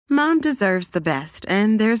Mom deserves the best,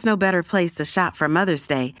 and there's no better place to shop for Mother's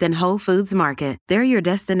Day than Whole Foods Market. They're your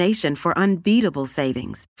destination for unbeatable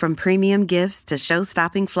savings, from premium gifts to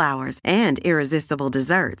show-stopping flowers and irresistible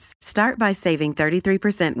desserts. Start by saving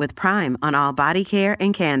 33% with Prime on all body care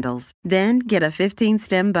and candles. Then get a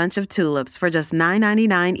 15-stem bunch of tulips for just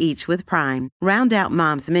 $9.99 each with Prime. Round out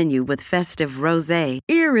Mom's menu with festive rosé,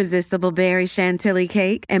 irresistible berry chantilly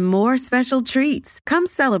cake, and more special treats. Come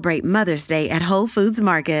celebrate Mother's Day at Whole Foods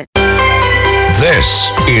Market.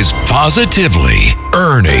 This is Positively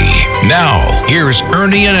Ernie. Now, here's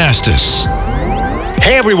Ernie Anastas.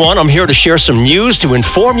 Hey everyone, I'm here to share some news to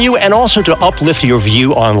inform you and also to uplift your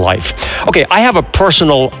view on life. Okay, I have a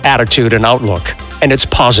personal attitude and outlook, and it's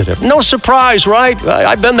positive. No surprise, right?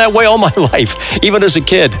 I've been that way all my life, even as a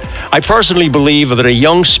kid. I personally believe that a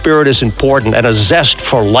young spirit is important and a zest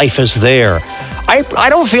for life is there. I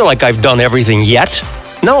don't feel like I've done everything yet.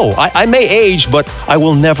 No, I may age, but I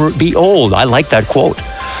will never be old. I like that quote.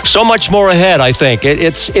 So much more ahead, I think.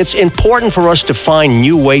 It's important for us to find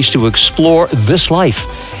new ways to explore this life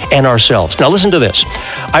and ourselves. Now listen to this.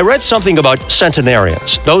 I read something about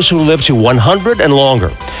centenarians, those who live to 100 and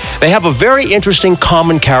longer. They have a very interesting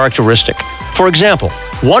common characteristic. For example,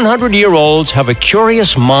 100-year-olds have a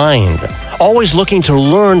curious mind, always looking to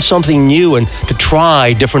learn something new and to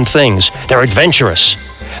try different things. They're adventurous.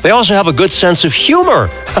 They also have a good sense of humor.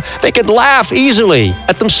 They can laugh easily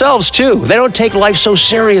at themselves, too. They don't take life so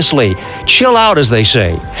seriously. Chill out, as they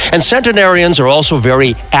say. And centenarians are also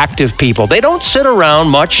very active people. They don't sit around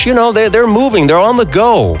much. You know, they're moving. They're on the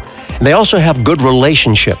go. And they also have good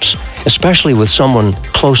relationships, especially with someone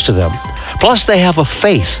close to them. Plus, they have a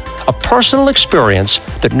faith, a personal experience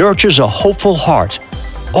that nurtures a hopeful heart.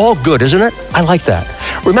 All good, isn't it? I like that.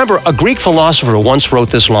 Remember, a Greek philosopher once wrote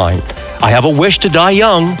this line, "I have a wish to die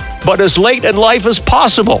young, but as late in life as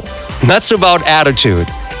possible." And that's about attitude,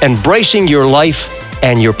 embracing your life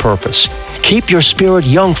and your purpose. Keep your spirit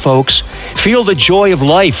young, folks. Feel the joy of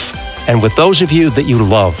life, and with those of you that you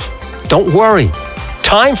love. Don't worry.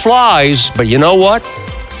 Time flies, but you know what?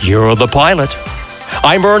 You're the pilot.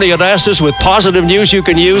 I'm Ernie Anastas with positive news you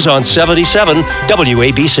can use on 77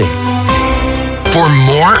 WABC. For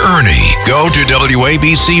more Ernie, go to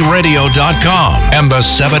WABCRadio.com and the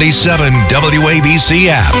 77 WABC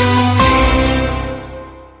app.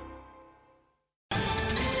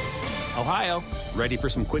 Ohio, ready for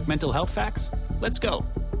some quick mental health facts? Let's go.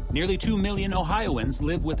 Nearly 2 million Ohioans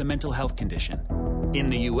live with a mental health condition. In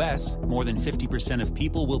the U.S., more than 50% of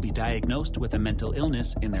people will be diagnosed with a mental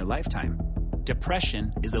illness in their lifetime.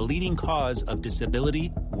 Depression is a leading cause of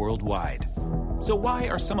disability worldwide. So why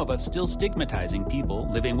are some of us still stigmatizing people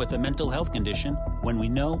living with a mental health condition when we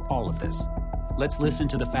know all of this? Let's listen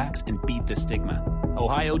to the facts and beat the stigma.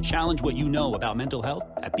 Ohio, challenge what you know about mental health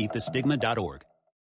at beatthestigma.org.